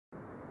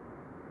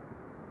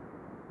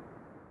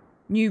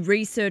New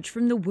research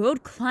from the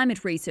World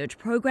Climate Research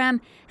Programme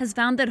has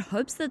found that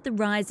hopes that the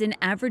rise in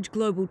average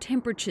global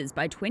temperatures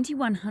by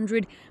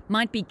 2100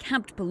 might be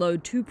capped below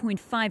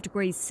 2.5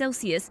 degrees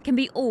Celsius can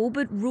be all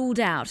but ruled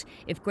out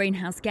if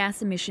greenhouse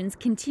gas emissions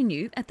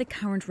continue at the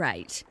current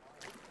rate.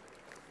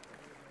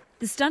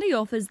 The study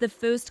offers the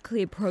first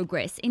clear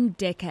progress in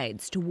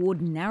decades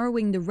toward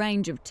narrowing the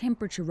range of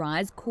temperature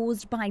rise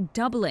caused by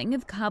doubling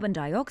of carbon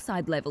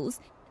dioxide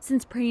levels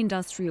since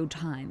pre-industrial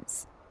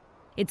times.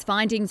 Its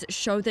findings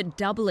show that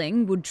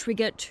doubling would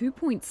trigger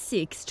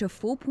 2.6 to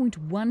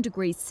 4.1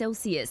 degrees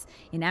Celsius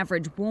in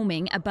average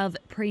warming above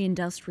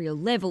pre-industrial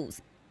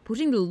levels,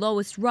 putting the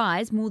lowest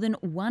rise more than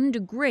 1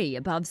 degree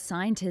above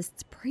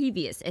scientists'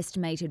 previous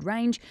estimated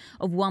range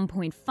of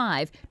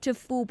 1.5 to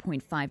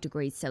 4.5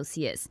 degrees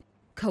Celsius.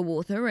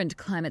 Co-author and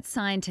climate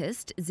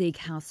scientist Zeke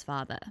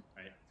Housefather.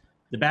 Right.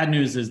 The bad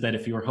news is that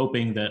if you were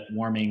hoping that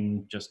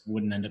warming just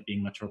wouldn't end up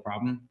being much of a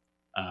problem,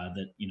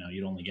 that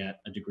you'd only get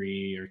a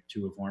degree or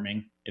two of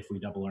warming if we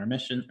double our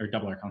emission or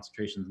double our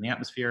concentrations in the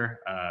atmosphere,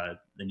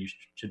 then you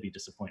should be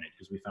disappointed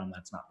because we found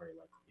that's not very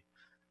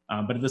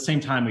likely. But at the same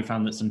time, we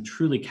found that some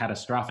truly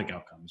catastrophic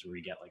outcomes where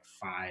we get like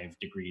 5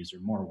 degrees or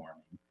more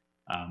warming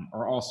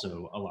are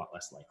also a lot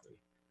less likely.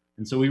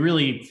 And so we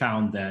really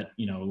found that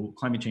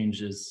climate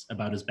change is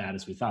about as bad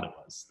as we thought it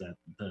was, that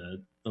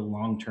the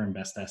long-term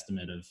best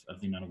estimate of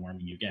the amount of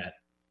warming you get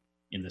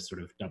in this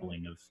sort of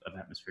doubling of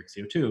atmospheric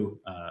CO2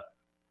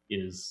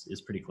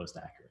 is pretty close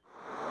to accurate.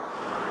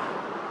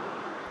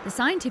 The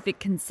scientific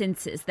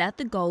consensus that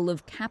the goal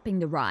of capping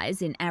the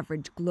rise in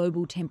average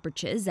global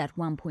temperatures at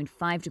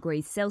 1.5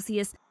 degrees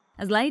Celsius,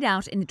 as laid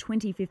out in the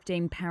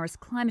 2015 Paris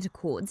Climate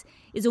Accords,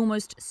 is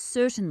almost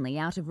certainly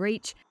out of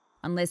reach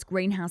unless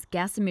greenhouse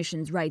gas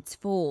emissions rates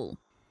fall.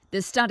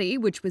 The study,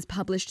 which was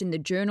published in the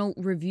journal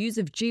Reviews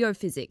of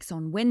Geophysics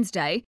on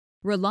Wednesday,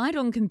 relied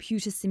on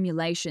computer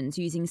simulations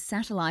using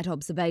satellite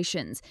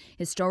observations,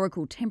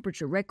 historical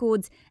temperature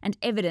records, and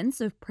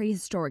evidence of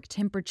prehistoric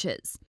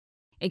temperatures.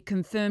 It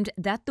confirmed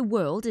that the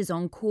world is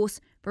on course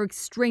for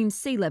extreme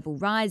sea level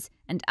rise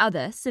and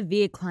other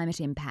severe climate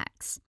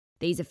impacts.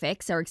 These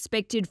effects are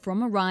expected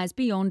from a rise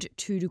beyond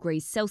 2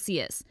 degrees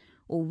Celsius.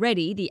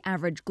 Already, the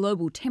average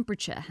global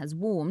temperature has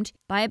warmed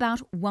by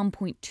about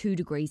 1.2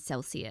 degrees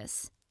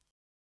Celsius.